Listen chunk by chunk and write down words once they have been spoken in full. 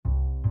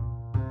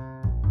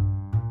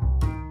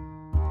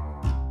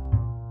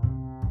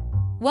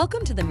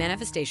Welcome to the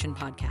Manifestation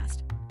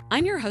Podcast.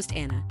 I'm your host,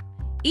 Anna.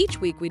 Each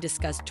week, we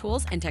discuss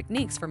tools and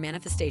techniques for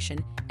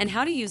manifestation and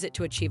how to use it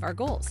to achieve our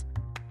goals.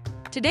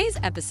 Today's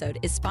episode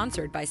is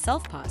sponsored by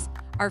Selfpause,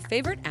 our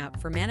favorite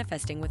app for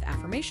manifesting with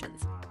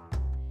affirmations.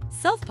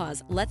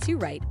 Selfpause lets you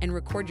write and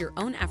record your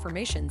own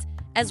affirmations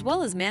as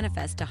well as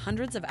manifest to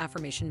hundreds of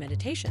affirmation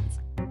meditations.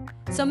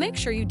 So make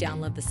sure you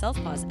download the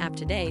Selfpause app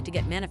today to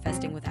get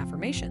manifesting with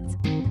affirmations.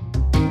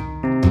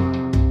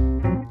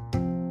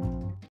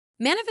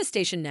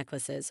 Manifestation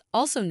necklaces,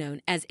 also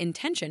known as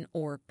intention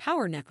or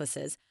power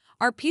necklaces,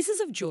 are pieces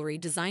of jewelry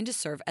designed to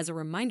serve as a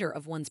reminder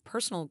of one's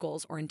personal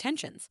goals or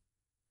intentions.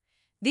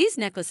 These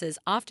necklaces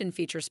often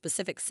feature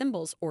specific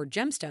symbols or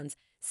gemstones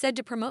said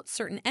to promote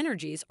certain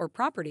energies or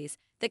properties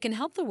that can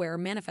help the wearer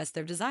manifest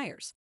their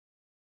desires.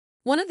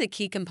 One of the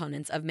key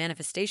components of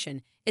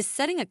manifestation is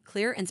setting a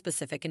clear and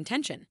specific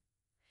intention.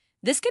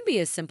 This can be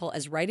as simple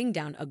as writing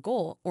down a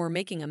goal or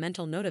making a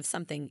mental note of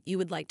something you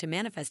would like to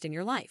manifest in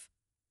your life.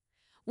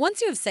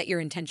 Once you have set your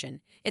intention,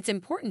 it's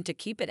important to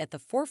keep it at the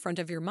forefront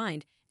of your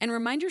mind and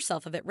remind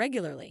yourself of it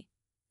regularly.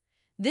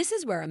 This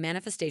is where a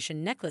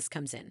manifestation necklace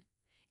comes in.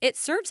 It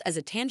serves as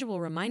a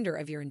tangible reminder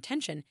of your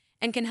intention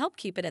and can help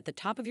keep it at the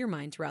top of your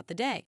mind throughout the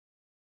day.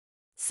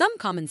 Some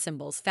common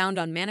symbols found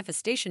on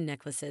manifestation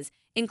necklaces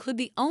include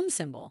the Om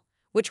symbol,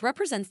 which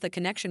represents the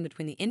connection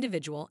between the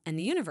individual and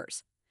the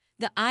universe,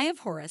 the Eye of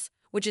Horus,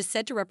 which is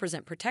said to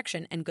represent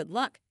protection and good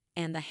luck,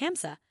 and the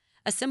Hamsa,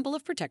 a symbol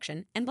of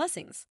protection and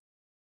blessings.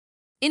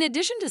 In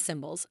addition to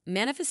symbols,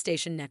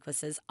 manifestation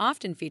necklaces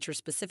often feature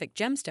specific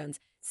gemstones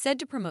said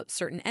to promote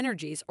certain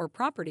energies or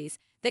properties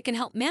that can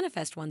help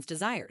manifest one's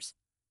desires.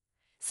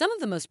 Some of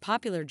the most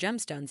popular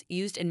gemstones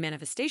used in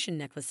manifestation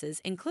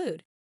necklaces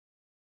include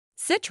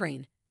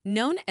citrine,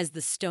 known as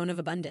the stone of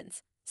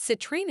abundance.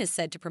 Citrine is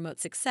said to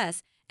promote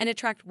success and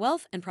attract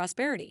wealth and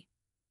prosperity.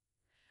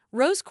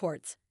 Rose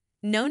quartz,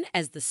 known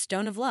as the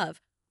stone of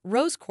love.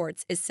 Rose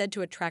quartz is said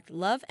to attract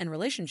love and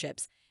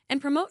relationships and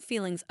promote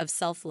feelings of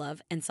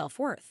self-love and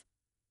self-worth.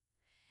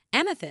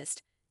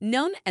 Amethyst,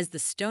 known as the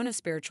stone of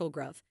spiritual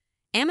growth.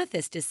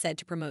 Amethyst is said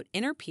to promote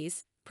inner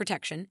peace,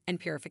 protection, and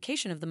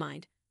purification of the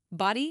mind,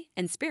 body,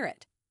 and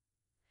spirit.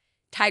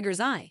 Tiger's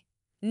eye,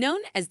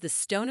 known as the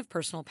stone of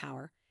personal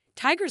power.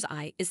 Tiger's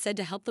eye is said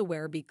to help the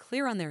wearer be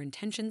clear on their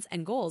intentions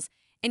and goals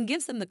and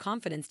gives them the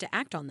confidence to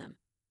act on them.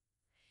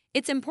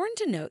 It's important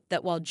to note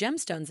that while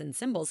gemstones and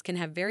symbols can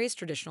have various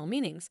traditional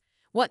meanings,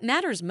 what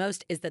matters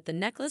most is that the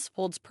necklace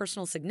holds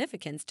personal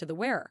significance to the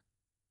wearer.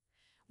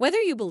 Whether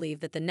you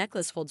believe that the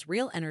necklace holds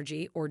real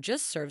energy or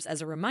just serves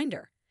as a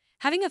reminder,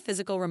 having a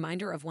physical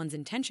reminder of one's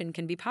intention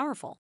can be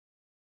powerful.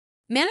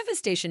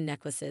 Manifestation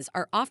necklaces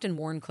are often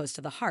worn close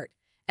to the heart,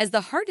 as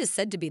the heart is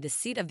said to be the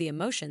seat of the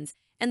emotions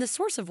and the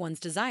source of one's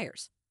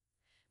desires.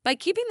 By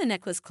keeping the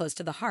necklace close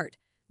to the heart,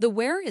 the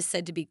wearer is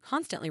said to be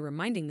constantly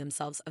reminding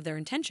themselves of their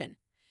intention,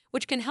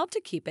 which can help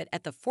to keep it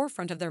at the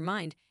forefront of their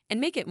mind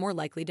and make it more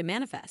likely to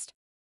manifest.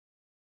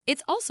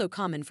 It's also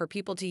common for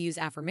people to use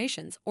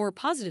affirmations or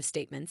positive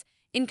statements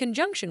in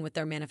conjunction with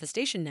their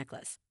manifestation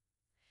necklace.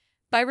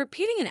 By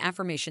repeating an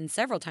affirmation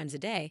several times a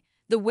day,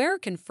 the wearer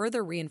can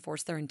further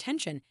reinforce their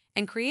intention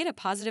and create a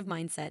positive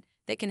mindset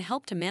that can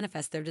help to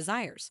manifest their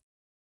desires.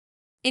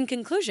 In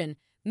conclusion,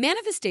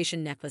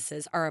 manifestation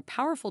necklaces are a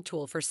powerful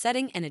tool for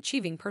setting and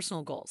achieving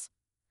personal goals.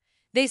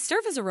 They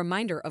serve as a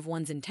reminder of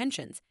one's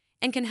intentions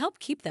and can help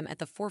keep them at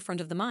the forefront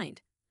of the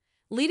mind,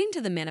 leading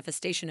to the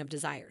manifestation of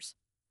desires.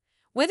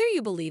 Whether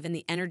you believe in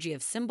the energy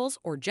of symbols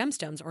or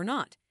gemstones or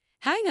not,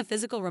 having a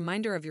physical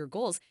reminder of your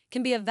goals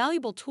can be a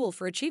valuable tool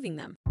for achieving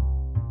them.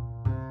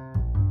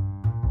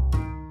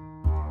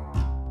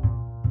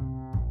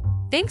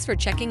 Thanks for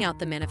checking out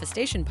the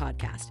Manifestation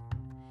Podcast.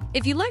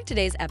 If you liked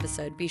today's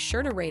episode, be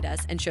sure to rate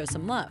us and show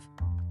some love.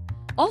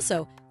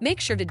 Also, make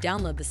sure to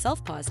download the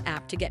Selfpause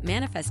app to get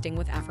manifesting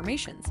with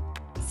affirmations.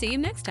 See you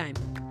next time.